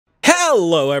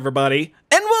Hello everybody,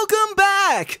 and welcome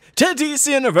back to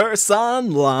DC Universe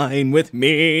Online with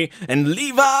me and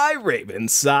Levi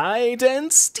Ravensight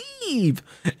and Steve.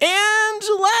 And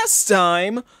last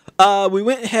time, we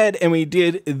went ahead and we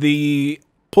did the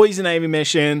Poison Ivy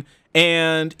mission,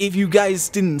 and if you guys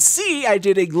didn't see, I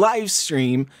did a live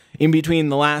stream in between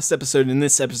the last episode and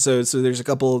this episode, so there's a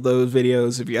couple of those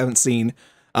videos if you haven't seen.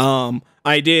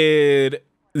 I did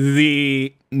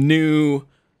the new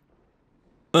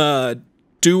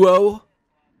duo,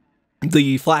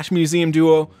 the Flash Museum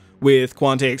duo with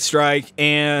Quantic Strike,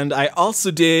 and I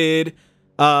also did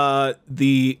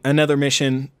another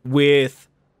mission with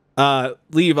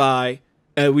Levi.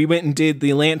 We went and did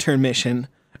the Lantern mission.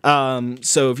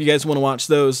 So if you guys want to watch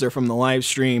those, they're from the live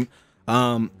stream.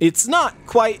 It's not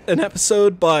quite an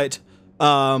episode, but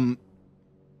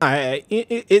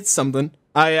it's something.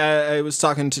 I was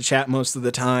talking to chat most of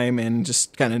the time and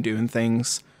just kind of doing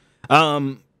things.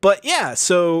 But yeah,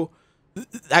 so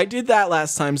I did that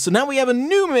last time. So now we have a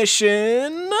new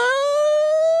mission,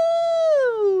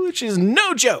 which is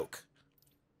no joke.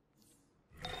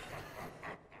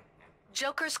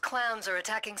 Joker's clowns are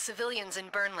attacking civilians in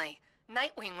Burnley.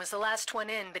 Nightwing was the last one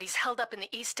in, but he's held up in the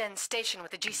East End station with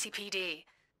the GCPD.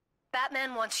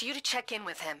 Batman wants you to check in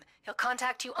with him. He'll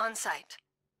contact you on site.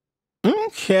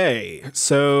 Okay,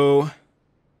 so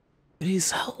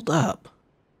he's held up.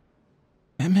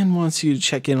 Batman wants you to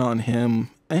check in on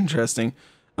him. Interesting.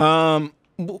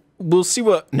 We'll see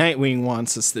what Nightwing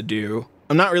wants us to do.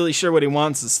 I'm not really sure what he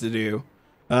wants us to do.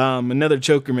 Another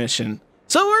Joker mission.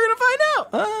 So we're gonna find out.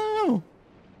 Oh,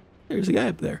 there's a guy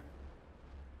up there.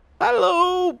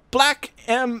 Hello, Black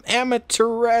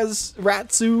Amaterasu.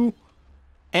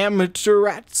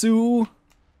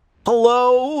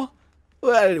 Hello.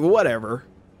 Whatever.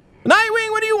 Nightwing,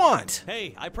 what do you want?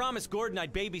 Hey, I promised Gordon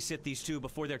I'd babysit these two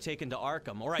before they're taken to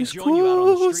Arkham, or I'd join you out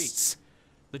on the streets.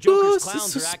 The Joker's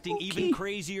clowns are acting even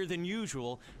crazier than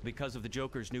usual because of the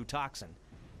Joker's new toxin.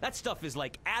 That stuff is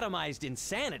like atomized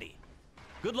insanity.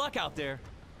 Good luck out there.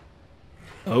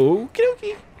 Okie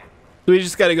dokie. So we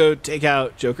just gotta go take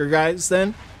out Joker guys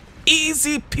then?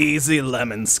 Easy peasy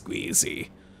lemon squeezy.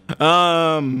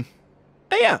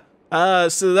 Yeah.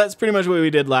 So that's pretty much what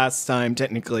we did last time,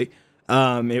 technically.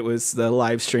 It was the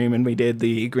live stream and we did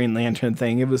the Green Lantern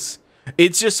thing.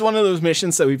 It's just one of those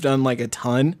missions that we've done like a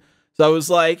ton. So I was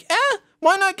like,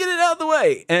 why not get it out of the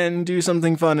way and do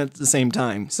something fun at the same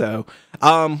time? So,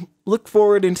 look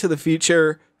forward into the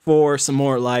future for some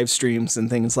more live streams and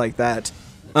things like that.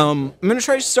 I'm going to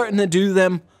try starting to do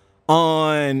them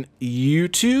on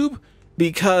YouTube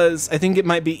because I think it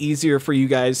might be easier for you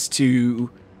guys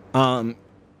to,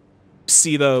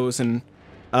 see those and,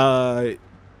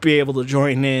 be able to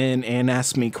join in and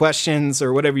ask me questions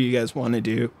or whatever you guys want to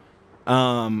do.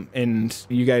 And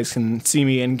you guys can see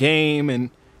me in game, and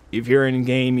if you're in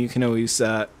game, you can always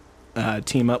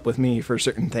team up with me for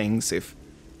certain things if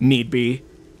need be.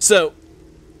 So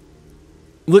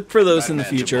look for those in the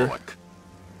future.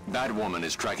 That woman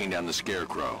is tracking down the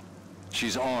Scarecrow.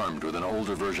 She's armed with an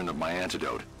older version of my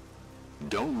antidote.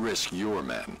 Don't risk your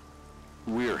men.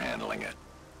 We're handling it.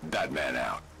 That man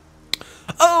out.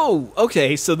 Oh,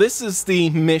 okay, so this is the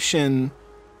mission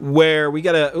where we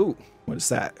gotta... Ooh, what is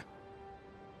that?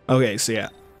 Okay, so yeah.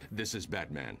 This is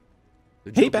Batman.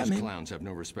 The Hey, Joker's Batman. clowns have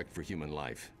no respect for human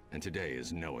life, and today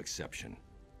is no exception.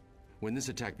 When this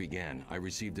attack began, I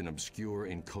received an obscure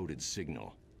encoded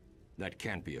signal. That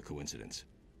can't be a coincidence.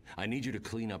 I need you to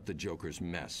clean up the Joker's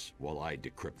mess while I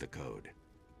decrypt the code.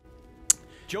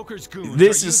 Joker's goons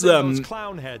This are is using the those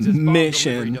clown heads as bomb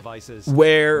mission delivery devices.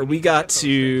 where We we need to got get those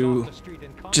to things off the street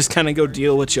and just kind of go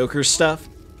deal with Joker stuff,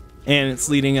 and it's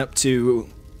leading up to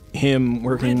him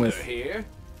working with... Here?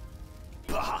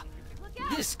 Bah!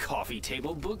 This coffee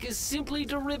table book is simply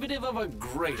derivative of a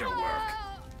greater work.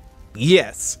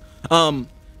 Yes.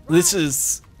 This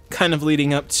is kind of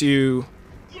leading up to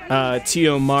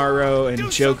Tio Maro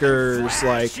and Joker's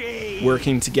like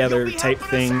working together type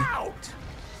thing.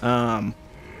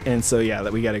 And so yeah,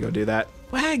 that we gotta go do that.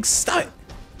 Wags, stop it!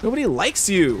 Nobody likes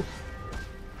you.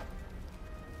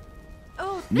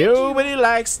 Oh, Nobody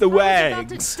likes the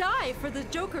Wags. Wags. About to die for the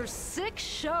Joker's sick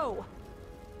show.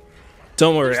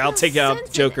 Don't worry, There's I'll no take out sense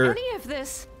in Joker any of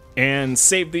this. and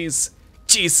save these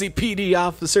GCPD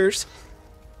officers.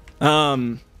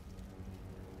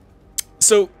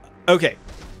 So, okay.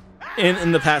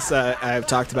 In the past, I've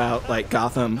talked about like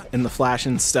Gotham and the Flash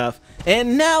and stuff,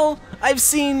 and now I've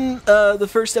seen the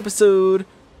first episode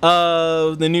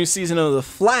of the new season of the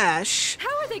Flash. How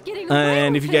are they getting away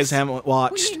And with if you guys this? haven't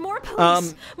watched, We need more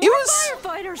police, it more was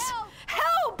firefighters.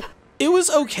 Help! it was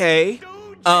okay.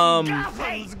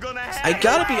 I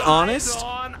gotta be honest,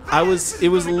 it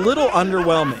was a little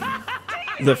underwhelming,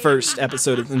 the first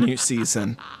episode of the new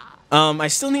season. I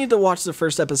still need to watch the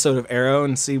first episode of Arrow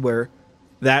and see where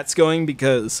that's going,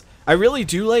 because I really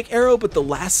do like Arrow, but the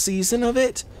last season of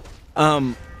it,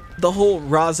 the whole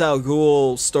Ra's al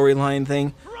Ghul storyline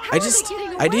thing, I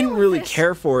didn't really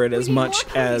care for it as much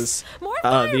as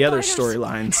the other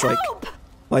storylines,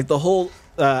 like the whole,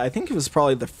 I think it was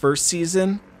probably the first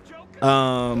season,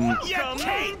 or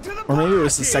maybe it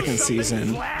was the second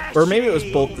season, or maybe it was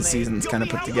both the seasons kind of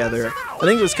put together. I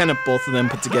think it was kind of both of them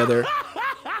put together,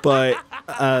 but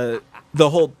the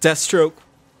whole Deathstroke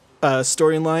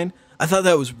storyline, I thought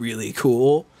that was really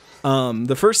cool.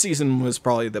 The first season was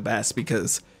probably the best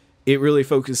because it really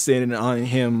focused in on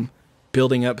him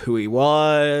building up who he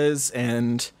was,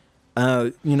 and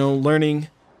learning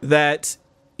that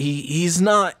he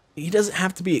doesn't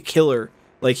have to be a killer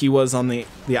like he was on the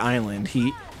island.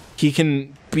 He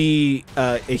can be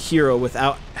a hero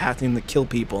without having to kill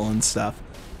people and stuff.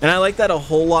 And I like that a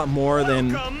whole lot more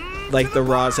than like the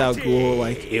Ra's al Ghul,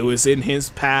 like it was in his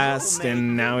past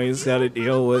and now he's got to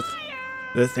deal with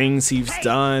the things he's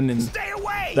done and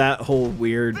that whole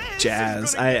weird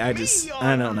jazz. I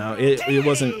don't know. It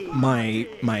wasn't my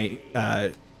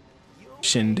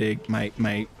shindig,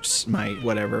 my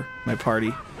whatever, my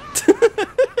party.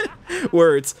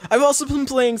 Words. I've also been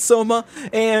playing Soma,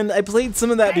 and I played some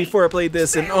of that before I played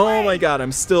this, and oh my god,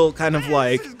 I'm still kind of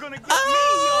like,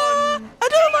 I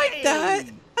don't like that.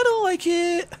 I don't like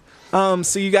it.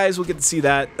 So you guys will get to see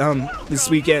that this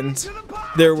weekend.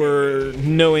 There were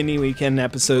no indie weekend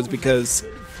episodes because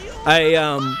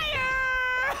I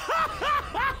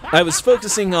was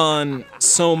focusing on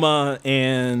Soma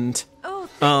and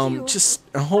just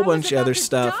a whole bunch of other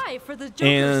stuff,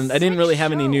 and I didn't really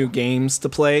have any new games to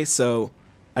play, so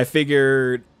I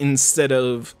figured instead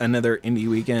of another indie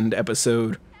weekend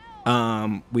episode,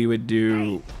 we would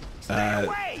do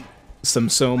some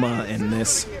Soma in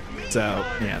this. So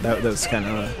yeah, that was kind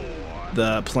of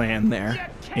the plan there.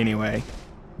 Anyway,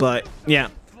 but yeah,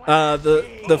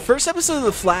 the first episode of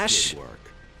The Flash.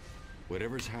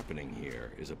 Whatever's happening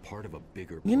here is a part of a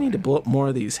bigger plan. You need to blow up more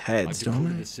of these heads, I've don't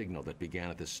decoded I? the signal that began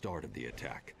at the start of the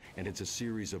attack, and it's a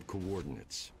series of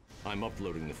coordinates. I'm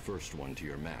uploading the first one to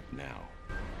your map now.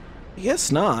 I guess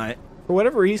not. For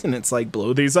whatever reason, it's like,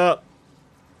 blow these up.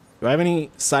 Do I have any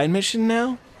side mission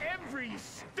now?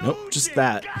 Nope, just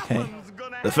that. Okay.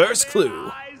 The first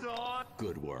clue.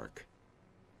 Good work.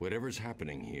 Whatever's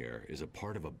happening here is a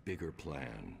part of a bigger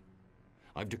plan.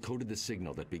 I've decoded the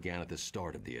signal that began at the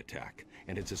start of the attack,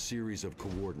 and it's a series of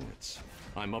coordinates.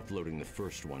 I'm uploading the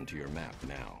first one to your map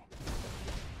now.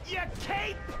 You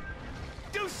cape!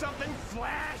 Do something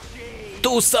flashy!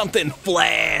 Do something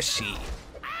flashy!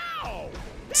 Ow!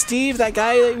 Steve, that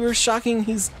guy that you were shocking,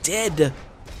 he's dead.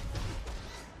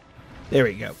 There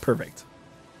we go, perfect.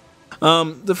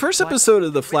 The first episode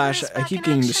of The Flash, I keep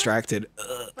getting distracted.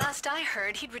 Last I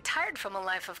heard, he'd retired from a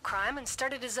life of crime and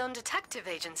started his own detective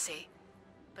agency.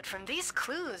 But from these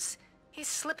clues, he's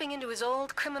slipping into his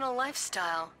old criminal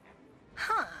lifestyle.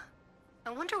 Huh. I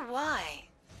wonder why.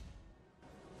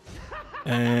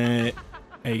 I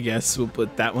guess we'll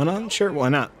put that one on? Sure, why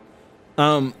not?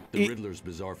 The Riddler's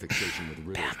bizarre fixation with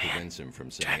riddles prevents him from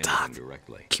saying anything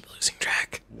directly. Keep losing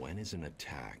track. When is an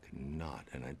attack not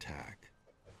an attack?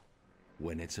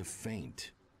 When it's a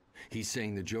feint. He's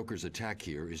saying the Joker's attack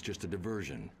here is just a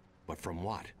diversion. But from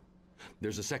what?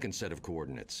 There's a second set of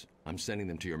coordinates. I'm sending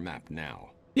them to your map now.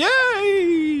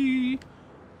 Yay!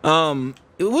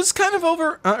 It was kind of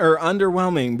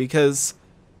underwhelming because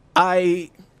I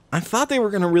thought they were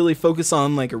gonna really focus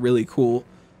on like a really cool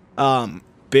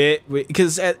bit,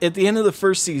 because at the end of the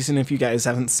first season, if you guys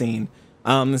haven't seen,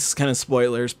 this is kind of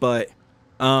spoilers, but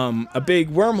a big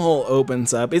wormhole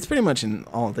opens up. It's pretty much in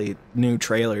all the new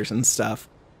trailers and stuff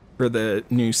for the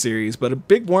new series, but a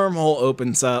big wormhole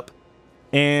opens up,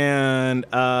 and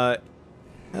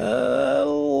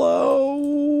hello,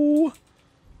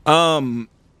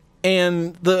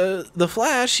 and the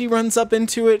Flash, he runs up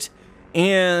into it,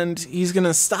 and he's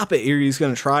gonna stop it, or he's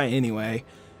gonna try anyway,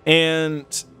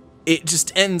 and it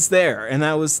just ends there. And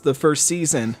that was the first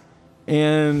season,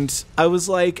 and I was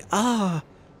like,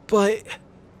 but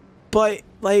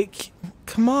like,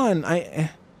 come on,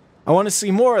 I want to see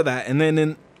more of that. And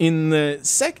then in the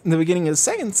beginning of the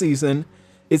second season,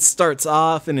 it starts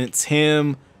off and it's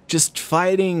him just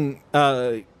fighting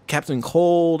Captain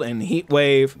Cold and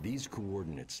Heatwave. These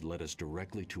coordinates led us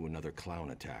directly to another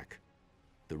clown attack.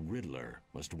 The Riddler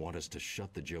must want us to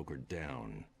shut the Joker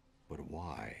down. But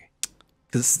why?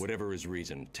 Whatever his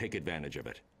reason, take advantage of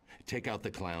it. Take out the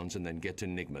clowns and then get to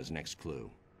Nigma's next clue.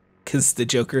 Because the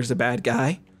Joker's a bad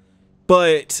guy.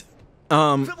 But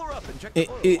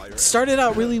it started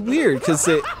out really weird because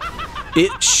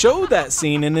it showed that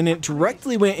scene and then it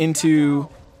directly went into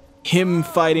him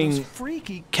fighting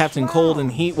Captain Cold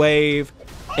and Heatwave,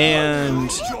 and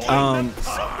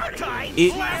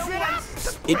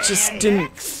it just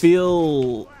didn't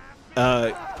feel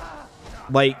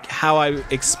like how I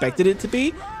expected it to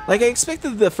be. Like, I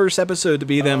expected the first episode to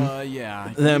be them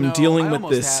dealing with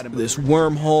this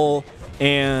wormhole,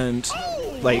 and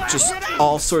like just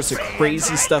all sorts of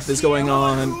crazy stuff is going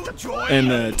on, and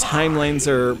the timelines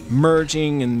are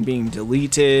merging and being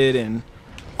deleted, and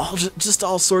just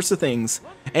all sorts of things.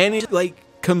 And it like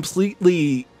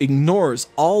completely ignores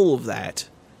all of that,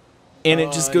 and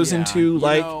it just goes into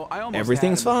like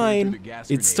everything's fine,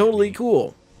 it's totally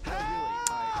cool.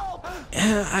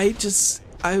 And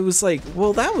I was like,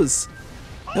 well, that was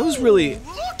really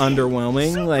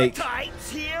underwhelming. Like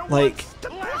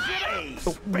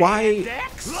why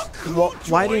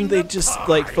didn't they just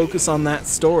like focus on that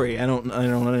story? I don't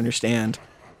understand.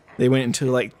 They went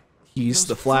into like, he's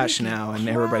the Flash now and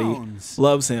everybody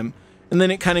loves him, and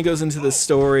then it kind of goes into the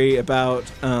story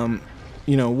about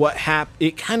you know, what happened.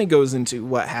 It kind of goes into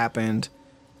what happened,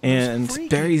 and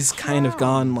Barry's kind of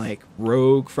gone like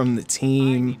rogue from the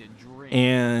team,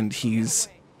 and he's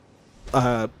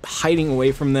hiding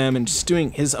away from them and just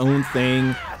doing his own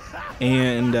thing.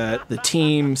 And the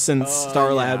team, since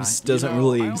Star Labs doesn't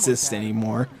really exist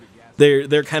anymore,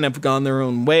 they're kind of gone their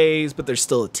own ways, but they're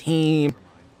still a team.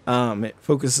 It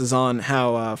focuses on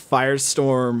how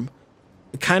Firestorm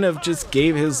kind of just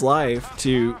gave his life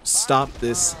to stop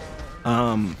this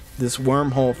this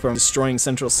wormhole from destroying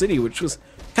Central City, which was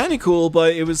kind of cool,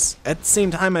 but it was at the same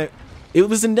time it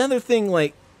was another thing.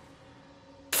 Like,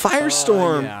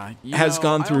 Firestorm has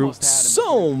gone through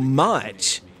so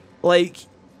much. Like,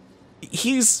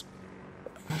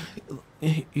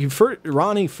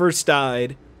 Ronnie first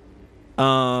died.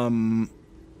 Let's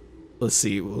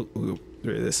see, we'll go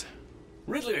through this.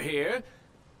 Riddler here.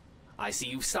 I see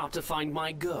you've stopped to find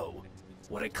my Go.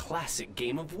 What a classic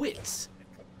game of wits.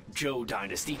 Joe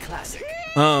Dynasty Classic.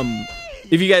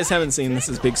 If you guys haven't seen this,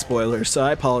 is big spoilers, so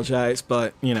I apologize,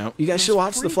 but you know, you guys should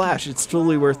watch The Flash. It's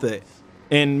totally worth it.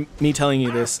 And me telling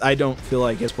you this, I don't feel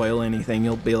like I spoil anything.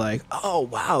 You'll be like, oh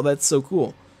wow, that's so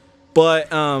cool.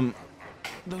 But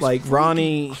like,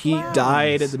 Ronnie, he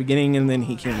died at the beginning, and then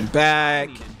he came back,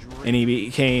 and he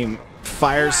became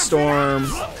Firestorm,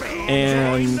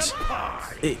 and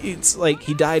it's like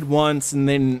he died once, and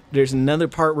then there's another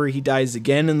part where he dies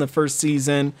again in the first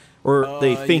season, or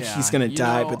they think he's gonna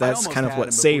die, but that's kind of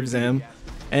what saves him.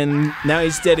 And now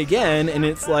he's dead again, and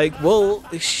it's like, well,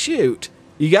 shoot,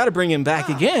 you got to bring him back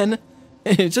again.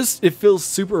 And it feels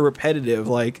super repetitive.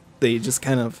 Like, they just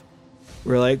kind of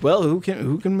were like, well, who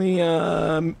can we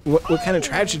what kind of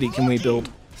tragedy can we build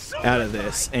out of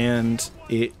this? And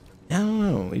I don't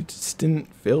know, it just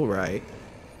didn't feel right.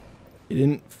 It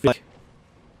didn't feel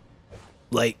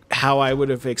like how I would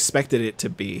have expected it to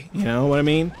be. You know what I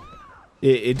mean?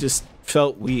 It just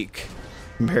felt weak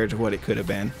compared to what it could have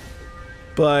been.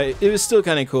 But it was still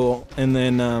kind of cool. And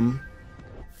then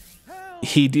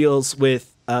he deals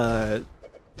with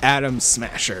Atom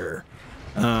Smasher.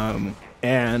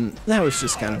 And that was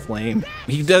just kind of lame.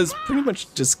 He does pretty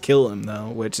much just kill him, though,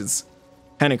 which is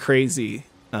kind of crazy.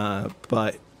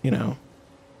 But, you know,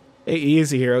 he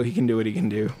is a hero. He can do what he can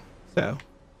do. So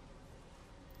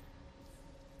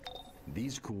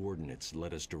these coordinates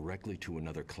led us directly to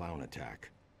another clown attack.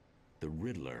 The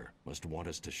Riddler must want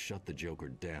us to shut the Joker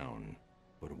down.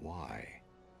 But why?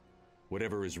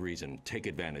 Whatever his reason, take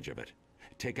advantage of it.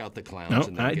 Take out the clowns,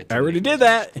 and then get to I already did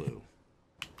that.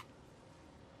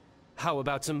 How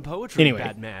about some poetry, anyway.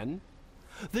 Batman?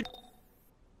 The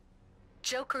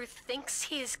Joker thinks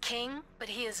he is king, but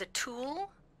he is a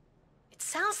tool? It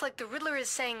sounds like the Riddler is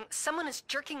saying someone is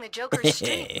jerking the Joker's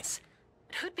strings.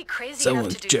 But who'd be crazy Someone's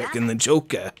enough to do jerking that? the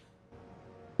Joker.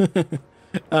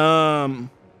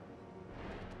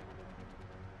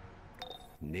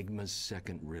 Nigma's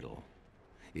second riddle.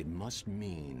 It must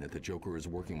mean that the Joker is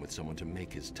working with someone to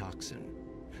make his toxin.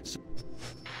 This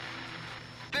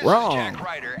Wrong. is Jack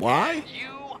Ryder, Why? and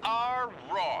you are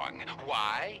wrong.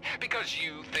 Why? Because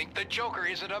you think the Joker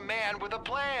isn't a man with a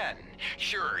plan.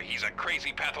 Sure, he's a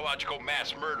crazy pathological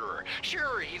mass murderer.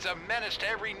 Sure, he's a menace to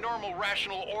every normal,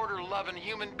 rational, order-loving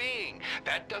human being.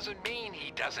 That doesn't mean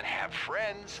he doesn't have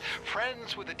friends.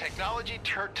 Friends with the technology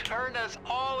to turn us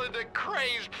all into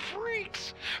crazed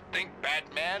freaks. Think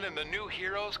Batman and the new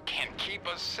heroes can keep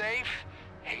us safe?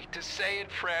 Hate to say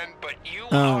it, friend, but you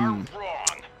are wrong.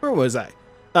 Where was I?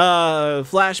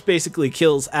 Flash basically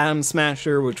kills Atom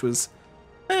Smasher, which was,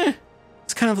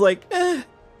 it's kind of like, it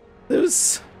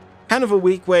was kind of a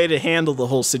weak way to handle the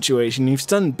whole situation. You've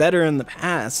done better in the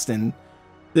past, and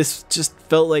this just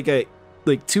felt like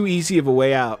too easy of a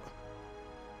way out.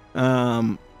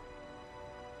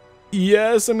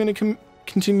 Yes, I'm gonna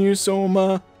continue,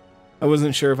 Soma. I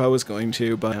wasn't sure if I was going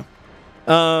to, but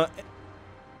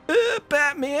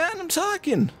Batman, I'm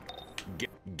talking.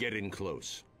 Get in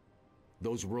close.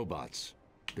 Those robots,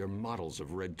 they're models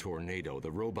of Red Tornado,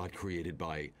 the robot created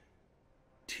by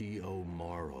T.O.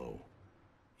 Morrow.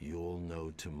 You'll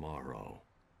know tomorrow.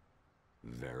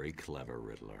 Very clever,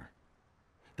 Riddler.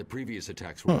 The previous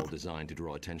attacks were all designed to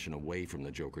draw attention away from the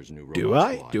Joker's new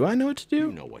robot squad. Do I know what to do?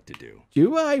 You know what to do.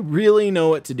 Do I really know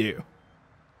what to do?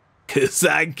 'Cause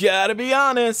I gotta be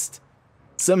honest,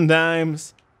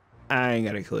 sometimes I ain't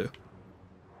got a clue.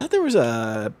 I thought there was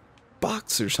a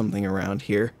box or something around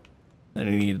here that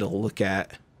I needed to look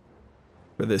at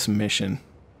for this mission.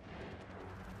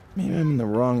 Maybe I'm in the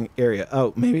wrong area.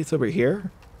 Oh, maybe it's over here?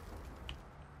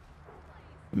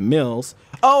 Mills.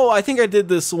 Oh, I think I did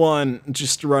this one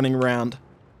just running around.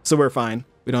 So we're fine.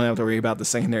 We don't have to worry about the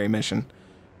secondary mission.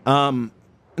 And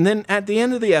then at the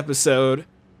end of the episode,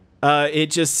 it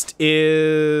just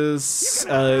is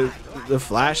the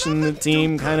Flash and the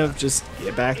team kind of just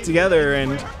get back together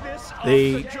and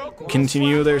they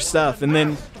continue their stuff. And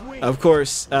then, of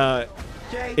course,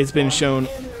 it's been shown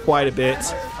quite a bit,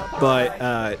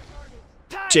 but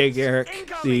Jay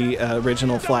Garrick, the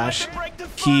original Flash,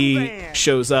 he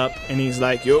shows up and he's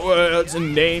like, "Your world's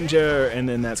in danger," and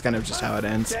then that's kind of just how it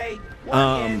ends.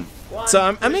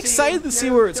 So I'm excited to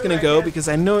see where it's going to go, because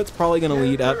I know it's probably going to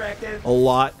lead up a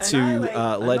lot to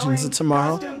Legends of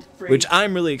Tomorrow, which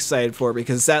I'm really excited for,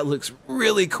 because that looks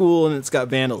really cool, and it's got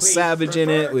Vandal Savage in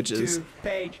it, which is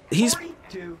he's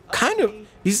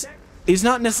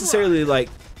not necessarily like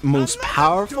most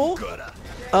powerful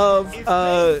of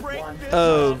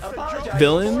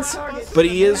villains, but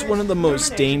he is one of the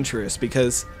most dangerous,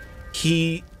 because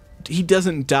he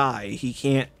doesn't die. He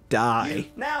can't die,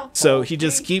 so he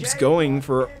just keeps going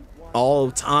for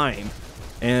all time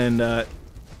and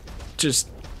just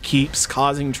keeps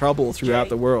causing trouble throughout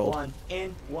the world.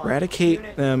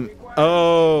 Eradicate them.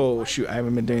 Oh shoot, I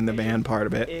haven't been doing the van part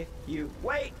of it. If you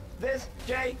wait, this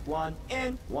J1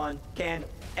 in 1 can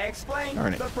explain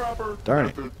Darn it. the proper Darn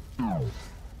it.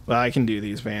 Well, I can do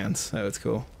these vans, so it's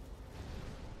cool.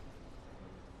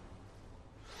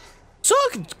 So,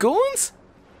 goons?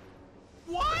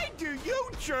 Why do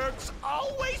you jerks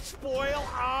always spoil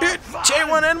our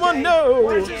J1N1,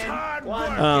 no!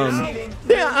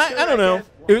 Yeah, I don't know.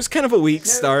 It was kind of a weak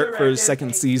start for his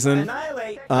second season.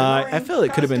 I feel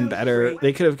it could have been better.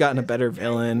 They could have gotten a better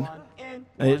villain.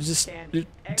 It just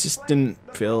didn't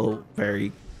feel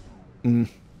very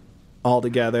all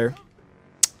together.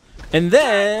 And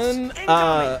then,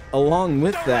 along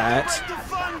with that,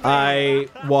 I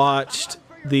watched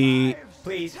the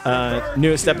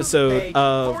newest episode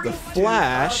of The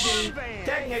Flash,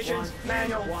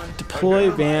 deploy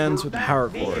vans with power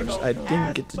cores. I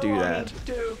didn't get to do that.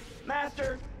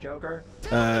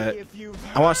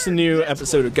 I watched the new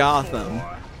episode of Gotham,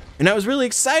 and I was really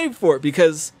excited for it,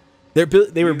 because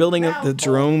they were building up the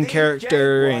Jerome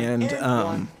character,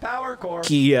 and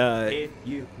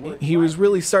he was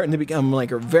really starting to become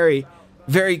like a very,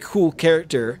 very cool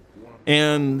character.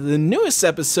 And the newest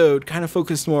episode kind of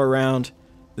focused more around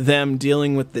them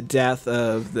dealing with the death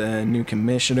of the new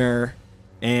commissioner,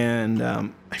 and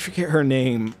I forget her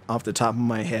name off the top of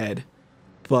my head,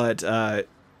 but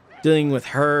dealing with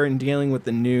her and dealing with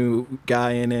the new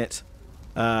guy in it,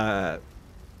 and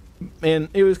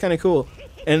it was kind of cool.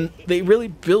 And they really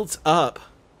built up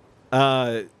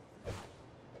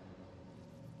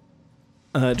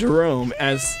Jerome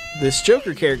as this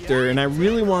Joker character, and I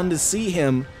really wanted to see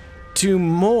him do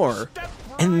more.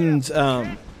 And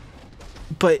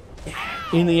but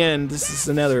in the end, this is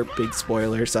another big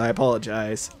spoiler, so I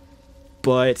apologize.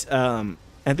 But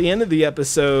at the end of the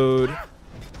episode,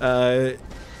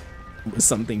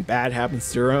 something bad happens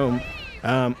to Jerome.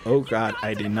 Oh god,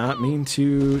 I did not mean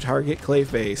to target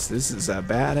Clayface. This is a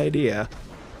bad idea.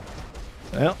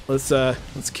 Well, let's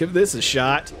give this a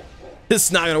shot. This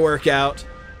is not gonna work out.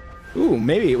 Ooh,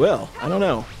 maybe it will. I don't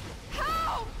know.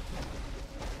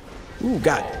 Ooh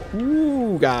god.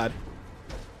 Ooh god.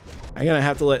 I'm gonna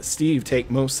have to let Steve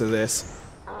take most of this.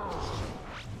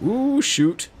 Ooh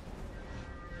shoot.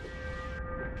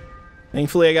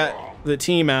 Thankfully I got the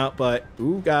team out, but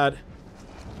ooh god.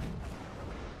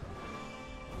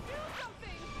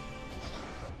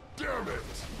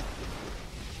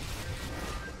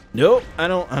 Nope, I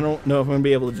don't know if I'm gonna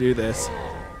be able to do this.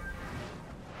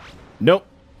 Nope,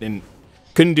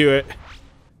 couldn't do it.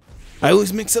 I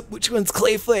always mix up which one's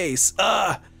Clayface.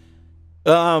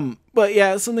 But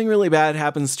yeah, something really bad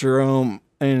happens to Jerome,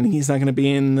 and he's not going to be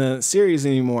in the series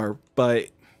anymore. But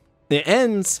it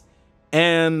ends,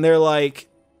 and they're like,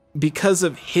 because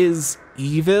of his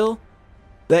evil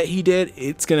that he did,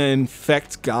 it's going to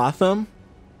infect Gotham.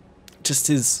 Just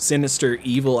his sinister,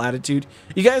 evil attitude.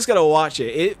 You guys got to watch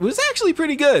it. It was actually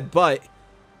pretty good, but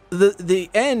the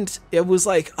end, it was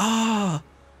like,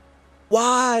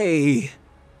 why?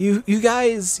 You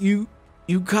guys, you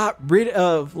got rid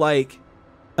of, like,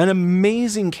 an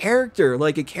amazing character,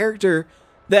 like a character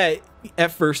that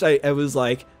at first I was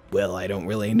like, well, I don't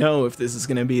really know if this is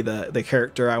going to be the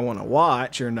character I want to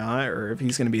watch or not, or if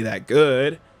he's going to be that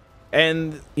good.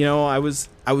 And, you know, I was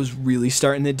really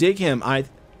starting to dig him. I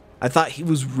thought he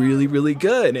was really, really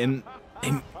good. And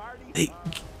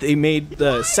they made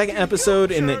the second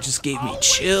episode, and it just gave me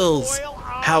chills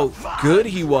how good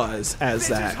he was as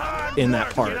that in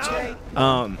that part.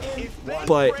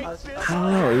 But I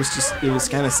don't know, it was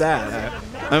kind of sad.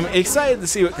 I'm excited to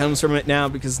see what comes from it now,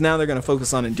 because now they're going to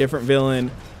focus on a different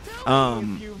villain.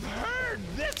 And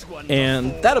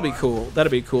that'll be cool.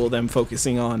 That'll be cool, them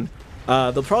focusing on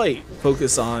they'll probably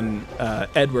focus on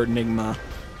Edward Nygma,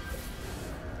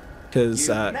 because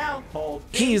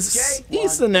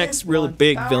he's the next real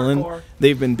big villain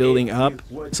they've been building up.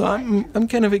 So I'm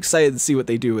kind of excited to see what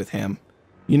they do with him.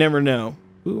 You never know.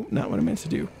 Ooh, not what I meant to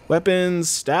do. Weapons,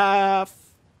 staff.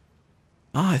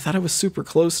 Oh, I thought I was super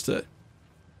close to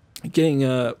getting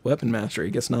a weapon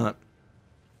mastery. Guess not.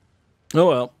 Oh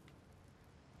well.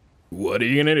 What are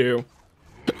you gonna do?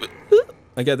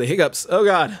 I got the hiccups. Oh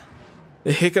god.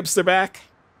 The hiccups are back.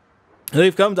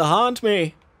 They've come to haunt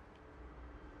me.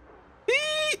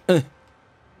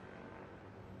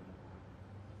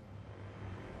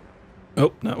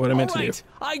 Oh, not what I meant to do.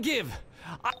 I give.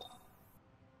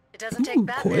 It doesn't take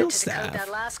Batman to staff. decode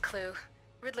that last clue.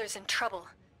 Riddler's in trouble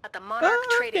at the Monarch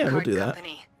Trading we'll Card do that.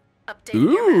 Company.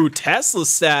 Updating your Ooh, map. Tesla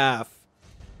staff.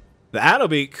 That'll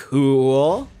be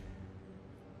cool.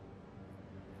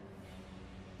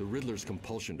 The Riddler's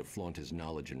compulsion to flaunt his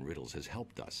knowledge in riddles has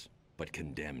helped us, but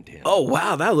condemned him. Oh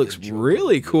wow, that looks The Joker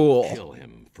really will cool. Kill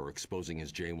him for exposing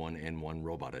his J1N1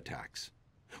 robot attacks.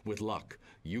 With luck,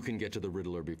 you can get to the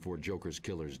Riddler before Joker's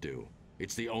killers do.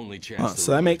 It's the only chance. Oh, the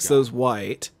so that Riddler's makes got. those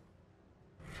white.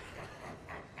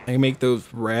 I can make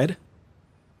those red.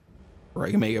 Or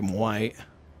I can make them white.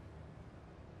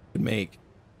 I can make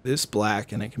this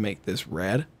black, and I can make this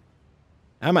red.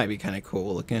 That might be kind of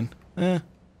cool looking. I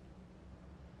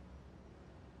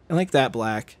like that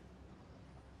black.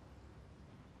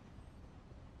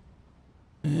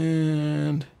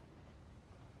 And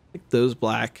make those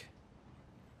black.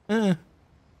 See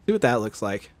what that looks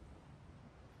like.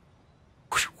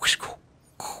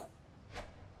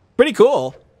 Pretty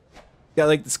cool. Got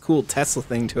like this cool Tesla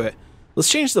thing to it. Let's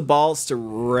change the balls to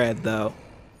red though.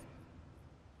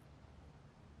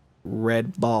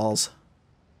 Red balls.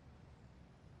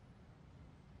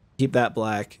 Keep that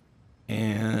black.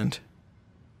 And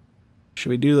should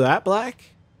we do that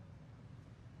black?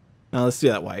 No, let's do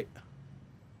that white.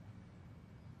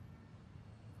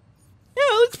 Yeah,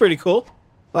 it looks pretty cool.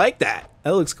 I like that.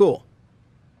 That looks cool.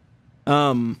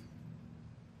 But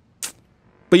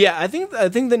yeah, I think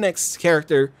the next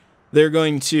character they're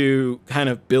going to kind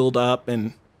of build up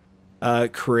and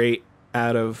create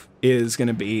out of is going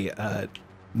to be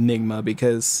Nygma,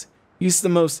 because he's the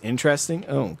most interesting.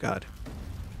 Oh god.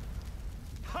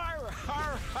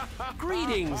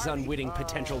 Greetings, unwitting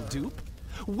potential dupe.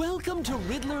 Welcome to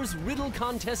Riddler's Riddle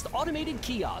Contest automated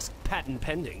kiosk, patent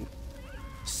pending.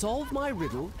 Solve my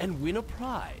riddle and win a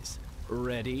prize.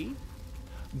 Ready?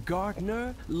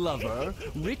 Gardener, lover,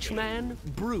 rich man,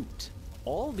 brute.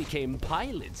 All became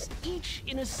pilots, each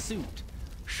in a suit.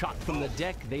 Shot from the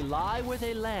deck, they lie where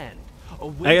they land.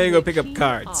 I gotta go pick up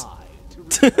cards.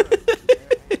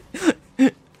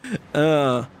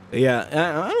 Yeah,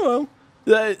 I don't know.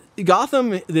 The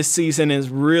Gotham this season is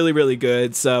really, really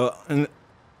good. So, and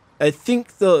I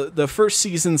think the first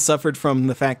season suffered from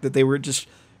the fact that they were just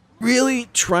really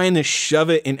trying to shove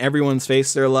it in everyone's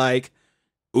face. They're like,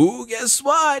 "Ooh, guess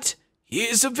what?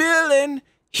 Here's a villain.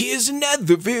 Here's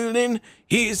another villain.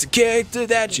 Here's a character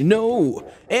that you know,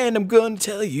 and I'm gonna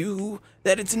tell you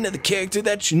that it's another character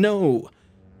that you know."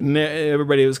 And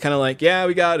everybody was kind of like, "Yeah,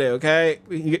 we got it. Okay,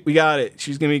 we got it.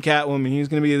 She's gonna be Catwoman. He's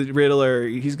gonna be the Riddler.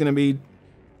 He's gonna be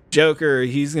Joker.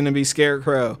 He's gonna be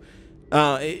Scarecrow."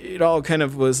 It all kind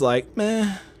of was like,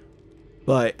 meh.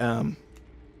 But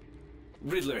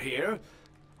Riddler here.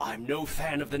 I'm no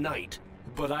fan of the night,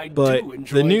 but I but do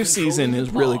enjoy the new controlling season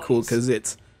is really cool pawns. because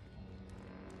it's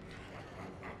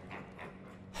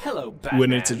Hello, Batman.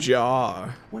 when it's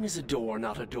ajar. When is a door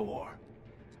not a door?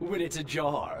 When it's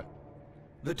ajar.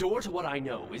 The door to what I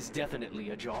know is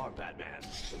definitely ajar, Batman.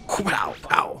 Ow,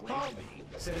 ow.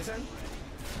 Citizen?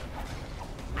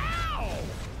 Ow!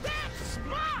 That's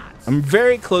smart! I'm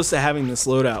very close to having this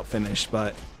loadout finished,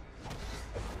 but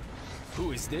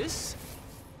Who is this?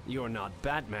 You're not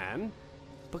Batman,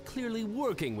 but clearly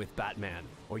working with Batman,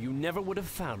 or you never would have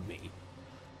found me.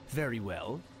 Very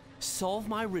well. Solve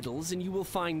my riddles and you will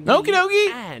find me Okie dokie.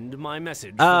 and my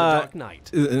message for the Dark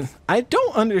Knight. I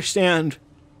don't understand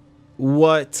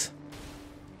what,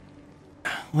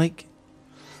 like,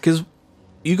 because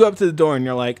you go up to the door and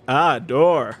you're like,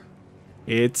 door.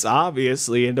 It's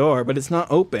obviously a door, but it's not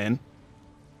open.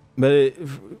 But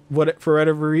for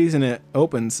whatever reason it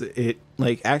opens, it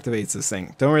like activates this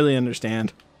thing. Don't really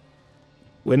understand.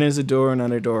 When is a door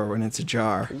not a door? When it's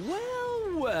ajar.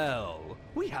 Well, well,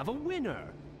 we have a winner.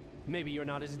 Maybe you're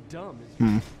not as dumb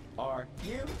as Are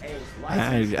you a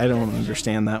I don't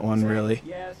understand that one really.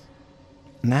 Yes.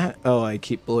 Not. Oh, I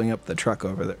keep blowing up the truck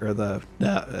over the or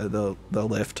the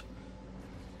lift.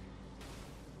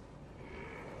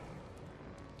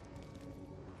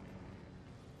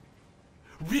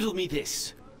 Riddle me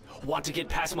this. Want to get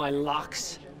past my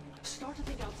locks? Start to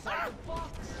think outside the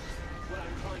box.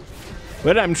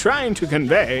 What I'm trying to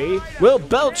convey will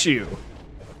belch you.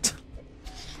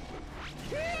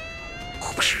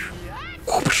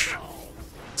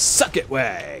 Suck it,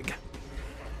 wag.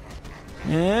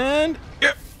 And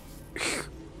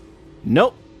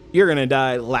nope, you're gonna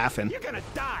die laughing. You're gonna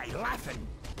die laughing.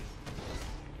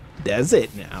 That's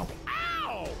it now.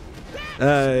 Ow!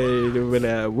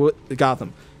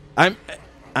 Gotham.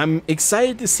 I'm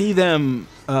excited to see them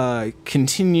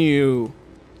continue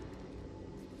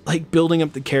like building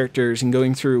up the characters and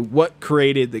going through what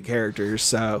created the characters.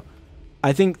 So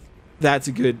I think that's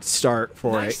a good start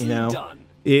for it. You know, done.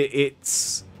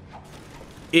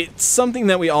 It's something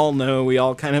that we all know. We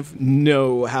all kind of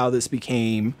know how this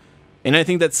became, and I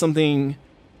think that's something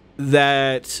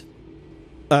that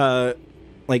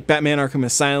like Batman Arkham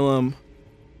Asylum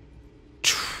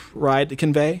tried to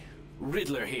convey.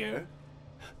 Riddler here.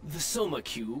 The Soma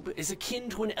Cube is akin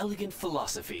to an elegant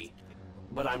philosophy,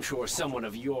 but I'm sure someone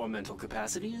of your mental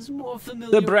capacity is more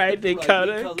familiar The brightly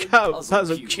colored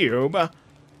puzzle cube.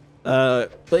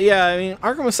 But yeah, I mean,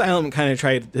 Arkham Asylum kind of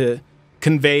tried to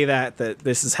convey that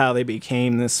this is how they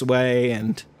became this way,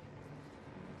 and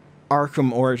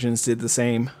Arkham Origins did the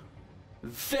same.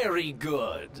 Very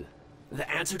good. The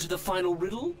answer to the final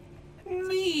riddle?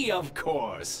 Me, of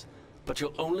course. But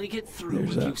you'll only get through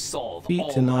There's if a you solve feat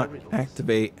all to my not riddles.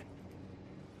 activate.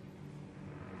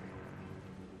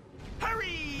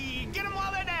 Hurry! Get them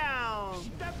while they're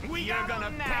down! We are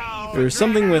gonna pay. There's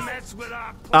something with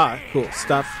our cool.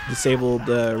 Stop disabled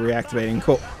reactivating.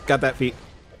 Cool. Got that feat.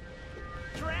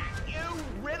 Trap you,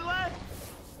 Riddler!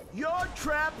 Your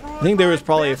trap I think there was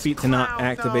probably a feat to not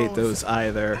activate those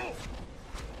either.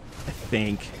 I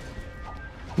think.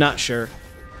 Not sure.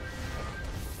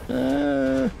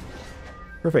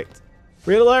 Perfect.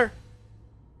 Riddler.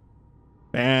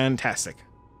 Fantastic.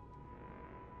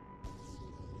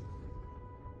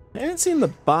 I haven't seen the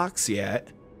box yet.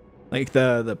 Like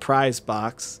the prize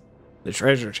box. The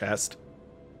treasure chest.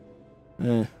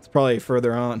 It's probably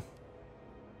further on.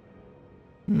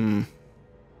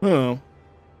 Oh.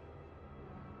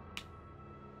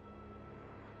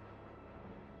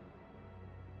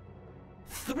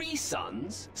 Three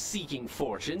sons, seeking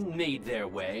fortune, made their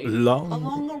way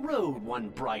Along a road one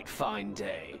bright fine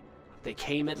day. They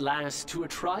came at last to a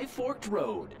tri-forked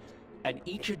road, and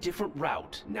each a different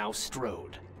route now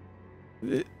strode.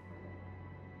 The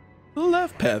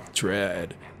left path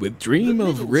tread, with dream The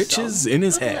of middle riches son in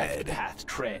his the left head. path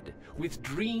tread, with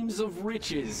dreams of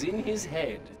riches in his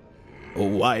head. A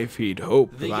wife he'd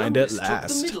hope to The find at youngest took the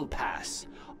last. middle pass,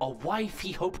 a wife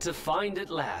he hoped to find at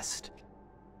last.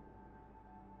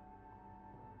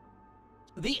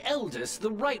 The eldest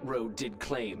the right road did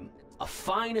claim, a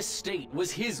fine estate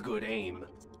was his good aim.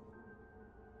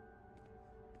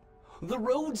 The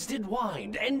roads did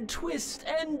wind, and twist,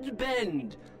 and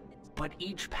bend, but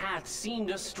each path seemed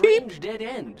a strange dead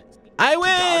end. I To dodge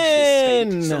this fate,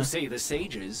 win! so say the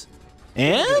sages,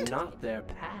 And they're not their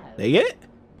path. they get it?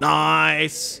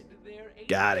 Nice!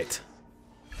 Got it.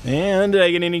 And did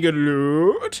I get any good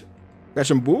loot? Got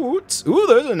some boots. Ooh,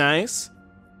 those are nice.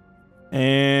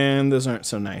 And those aren't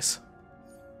so nice.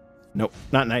 Nope,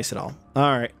 not nice at all.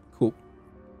 Alright, cool.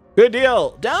 Good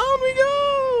deal. Down we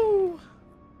go!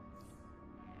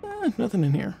 Nothing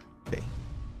in here. Okay.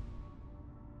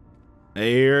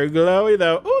 Here, glowy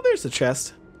though. Oh, there's the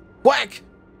chest. Whack!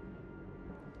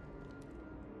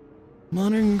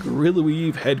 Modern Gorilla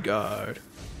Weave head guard.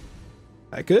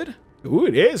 That good? Ooh,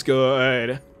 it is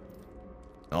good.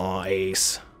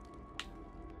 Nice.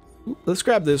 Let's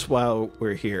grab this while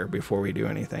we're here before we do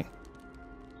anything.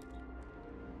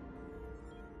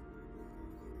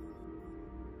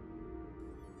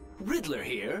 Riddler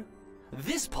here.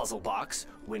 This puzzle box,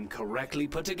 when correctly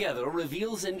put together,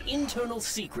 reveals an internal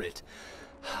secret.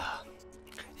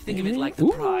 Think of it like the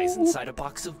prize inside a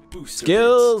box of booster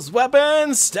Skills, bits.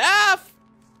 weapons, staff!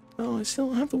 Oh, I still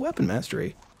don't have the weapon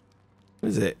mastery. What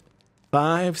is it?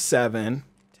 5, 7,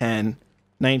 10,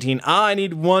 19. Ah, I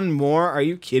need one more. Are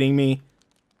you kidding me?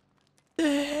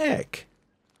 The heck?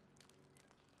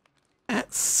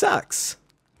 That sucks.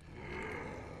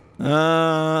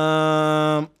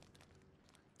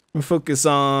 We'll focus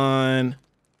on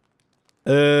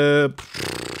power,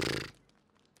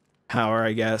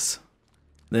 I guess.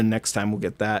 Then next time we'll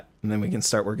get that, and then we can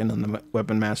start working on the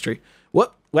weapon mastery.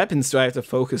 What weapons do I have to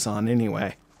focus on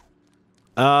anyway?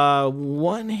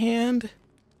 One hand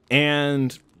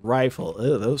and rifle.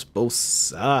 Ugh, those both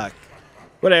suck.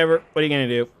 Whatever. What are you gonna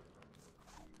do?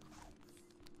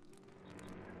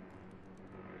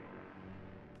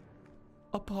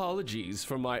 Apologies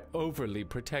for my overly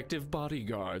protective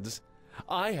bodyguards.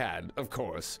 I had, of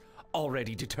course,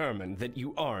 already determined that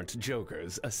you aren't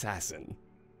Joker's assassin.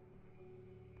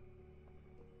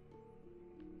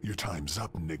 Your time's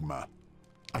up, Enigma.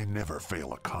 I never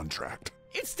fail a contract.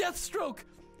 It's Deathstroke!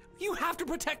 You have to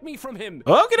protect me from him!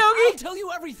 Okie dokie! I'll tell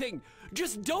you everything!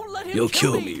 Just don't let him You'll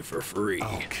kill kill me for free.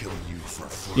 I'll kill you for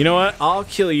free. You know what? I'll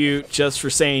kill you just for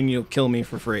saying you'll kill me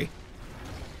for free.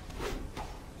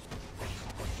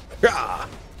 Ah.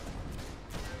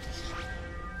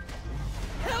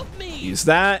 Help me! Use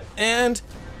that, and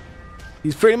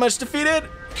he's pretty much defeated.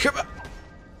 Come on.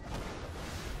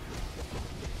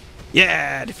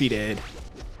 Yeah, defeated.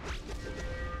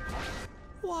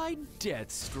 Why,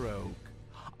 Deathstroke?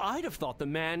 I'd have thought the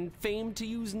man famed to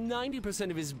use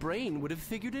 90% of his brain would have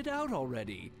figured it out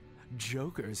already.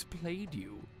 Joker's played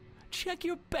you. Check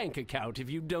your bank account if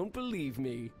you don't believe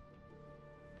me.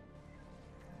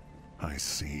 I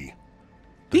see.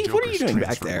 Pete, what are you Joker's doing back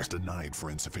transfer there? was denied for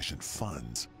insufficient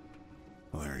funds.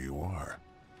 Well, there you are.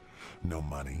 No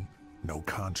money, no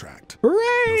contract. No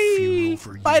Hooray! funeral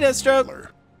for Bye, you, Deathstroke.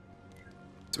 Riddler.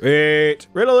 Sweet.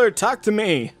 Riddler, talk to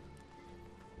me.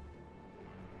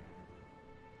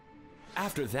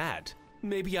 After that,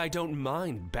 maybe I don't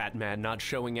mind Batman not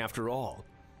showing after all.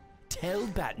 Tell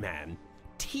Batman,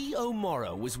 T.O.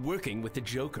 Morrow was working with the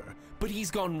Joker, but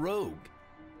he's gone rogue.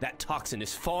 That toxin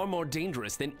is far more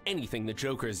dangerous than anything the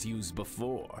Joker's used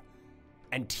before.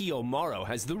 And T.O. Morrow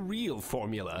has the real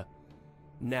formula.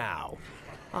 Now,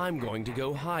 I'm going to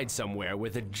go hide somewhere where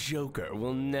the Joker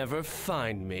will never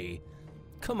find me.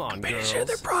 Come on, Pretty girls. sure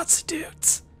they're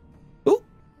prostitutes. Ooh.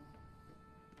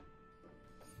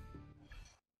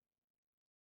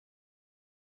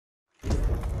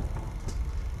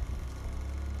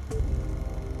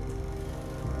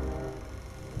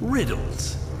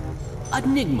 Riddles.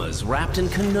 Enigmas wrapped in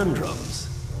conundrums.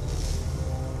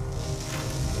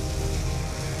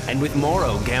 And with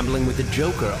Morrow gambling with the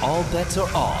Joker, all bets are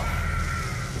off.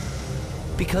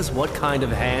 Because what kind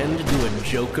of hand do a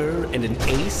Joker and an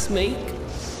ace make?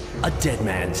 A dead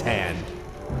man's hand.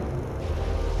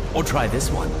 Or try this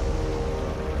one.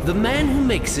 The man who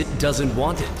makes it doesn't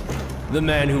want it. The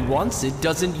man who wants it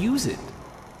doesn't use it.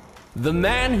 The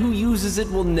man who uses it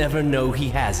will never know he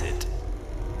has it.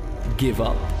 Give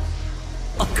up.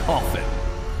 A coffin.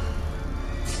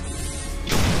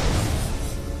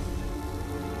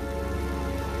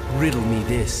 Riddle me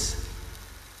this.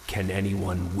 Can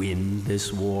anyone win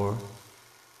this war?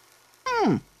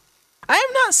 I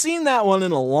have not seen that one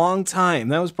in a long time.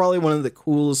 That was probably one of the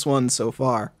coolest ones so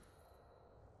far.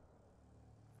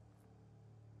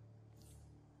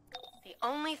 The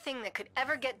only thing that could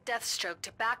ever get Deathstroke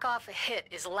to back off a hit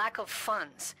is lack of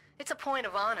funds. It's a point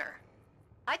of honor.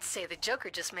 I'd say the Joker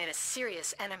just made a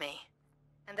serious enemy.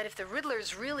 And that if the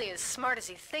Riddler's really as smart as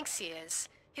he thinks he is,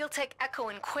 he'll take Echo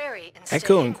and Query and Echo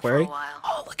stay and in Query? for a while.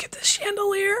 Oh, look at this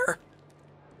chandelier.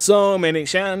 So many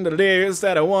chandeliers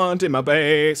that I want in my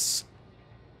base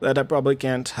that I probably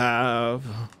can't have,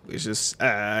 which is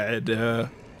sad. Very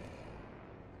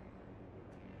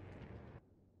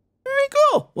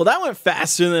cool. Well, that went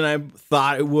faster than I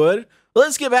thought it would.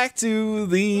 Let's get back to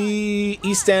the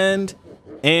East End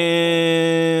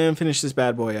and finish this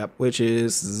bad boy up, which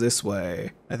is this way,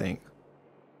 I think.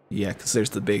 Yeah, because there's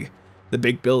the big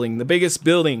building, the biggest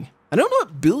building. I don't know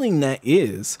what building that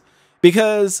is,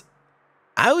 because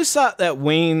I always thought that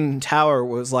Wayne Tower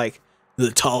was like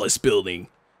the tallest building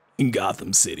in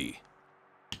Gotham City.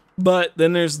 But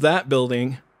then there's that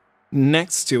building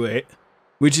next to it,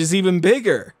 which is even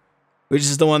bigger. which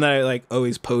is the one that I like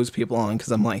always pose people on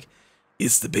because I'm like,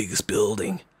 it's the biggest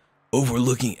building,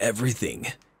 overlooking everything.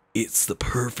 It's the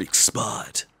perfect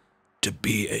spot to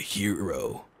be a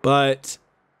hero. But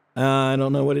I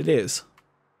don't know what it is.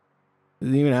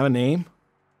 Does it even have a name?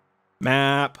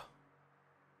 Map.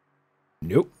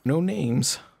 Nope, no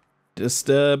names. Just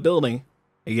a building,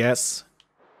 I guess.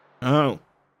 Oh,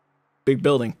 big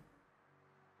building.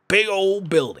 Big old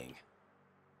building.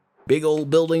 Big old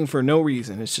building for no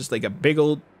reason. It's just like a big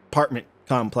old apartment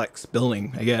complex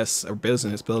building, I guess, or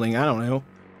business building. I don't know.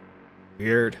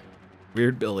 Weird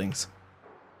buildings.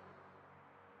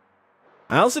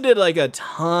 I also did like a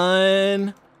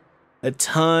ton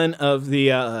of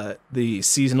the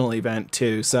seasonal event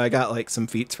too. So I got like some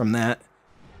feats from that,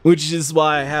 which is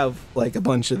why I have like a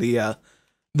bunch of the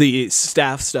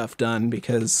staff stuff done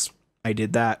because I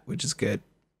did that, which is good.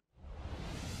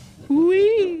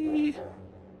 Whee!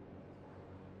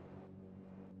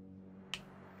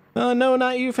 Oh no,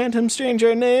 not you, Phantom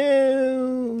Stranger,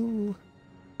 no!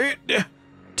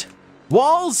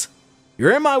 Walls?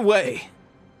 You're in my way.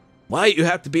 Why you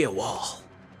have to be a wall?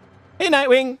 Hey,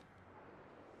 Nightwing!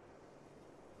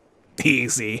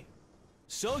 Easy.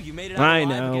 So you made it out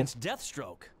alive against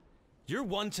Deathstroke. You're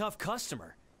one tough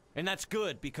customer. And that's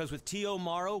good, because with T.O.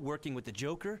 Morrow working with the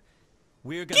Joker,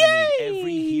 we're gonna need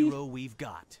every hero we've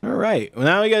got. Alright, well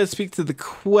now we gotta speak to the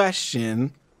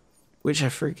question, which I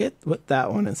forget what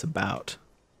that one is about.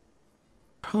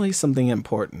 Probably something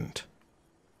important.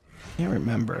 Can't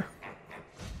remember.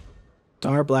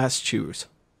 Star Blast Choose.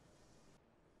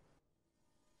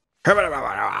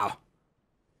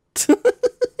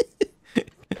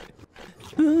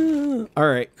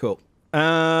 Alright, cool.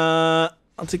 I'll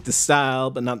take the style,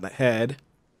 but not the head.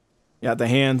 Got the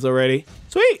hands already.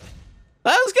 Sweet!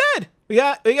 That was good! We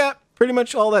got pretty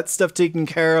much all that stuff taken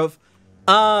care of.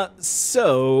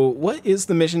 So what is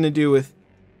the mission to do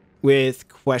with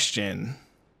question?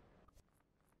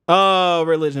 Oh,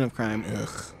 religion of crime.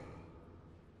 Ugh.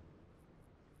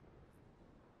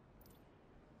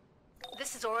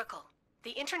 This is Oracle.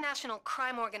 The international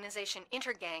crime organization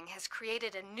Intergang has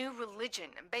created a new religion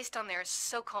based on their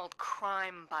so-called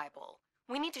crime Bible.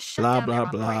 We need to shut down their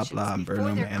operations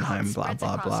before their cult spreads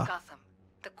across Gotham.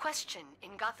 The question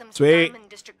in Gotham's Diamond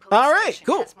District Police Station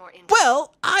has more interest.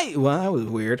 Well, that was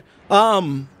weird.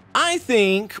 I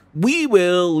think we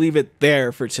will leave it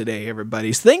there for today,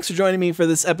 everybody. So thanks for joining me for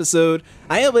this episode.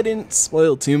 I hope I didn't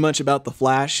spoil too much about The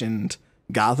Flash and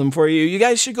Gotham for you. You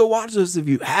guys should go watch those if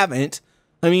you haven't.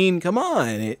 I mean, come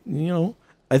on.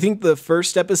 I think the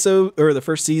first episode, or the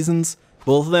first seasons,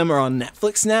 both of them are on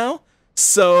Netflix now.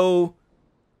 So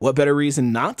what better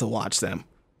reason not to watch them?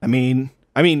 I mean,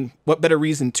 what better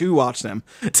reason to watch them?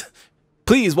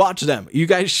 Please watch them. You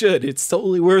guys should. It's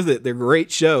totally worth it. They're great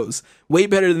shows. Way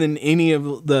better than any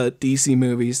of the DC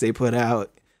movies they put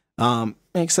out.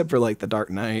 Except for like The Dark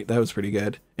Knight. That was pretty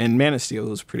good. And Man of Steel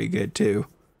was pretty good too.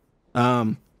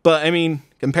 But I mean,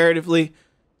 comparatively,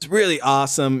 it's really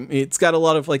awesome. It's got a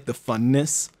lot of like the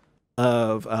funness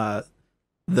of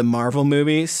the Marvel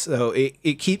movies. So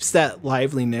it keeps that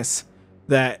liveliness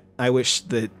that I wish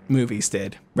the movies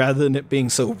did, rather than it being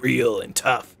so real and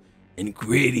tough and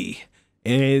gritty.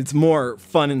 And it's more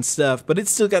fun and stuff, but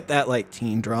it's still got that like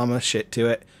teen drama shit to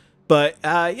it. But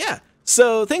yeah,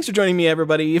 so thanks for joining me,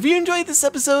 everybody. If you enjoyed this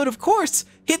episode, of course,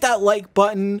 hit that like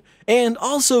button. And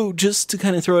also, just to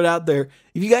kind of throw it out there,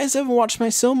 if you guys haven't watched my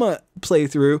Soma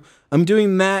playthrough, I'm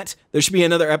doing that. There should be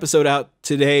another episode out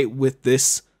today with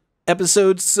this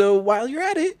episode. So while you're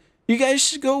at it, you guys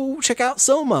should go check out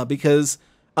Soma, because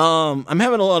I'm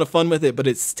having a lot of fun with it, but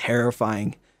it's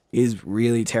terrifying. It is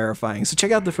really terrifying. So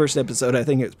check out the first episode. I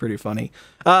think it's pretty funny.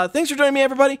 Thanks for joining me,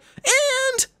 everybody.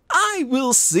 And I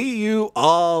will see you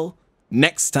all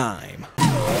next time.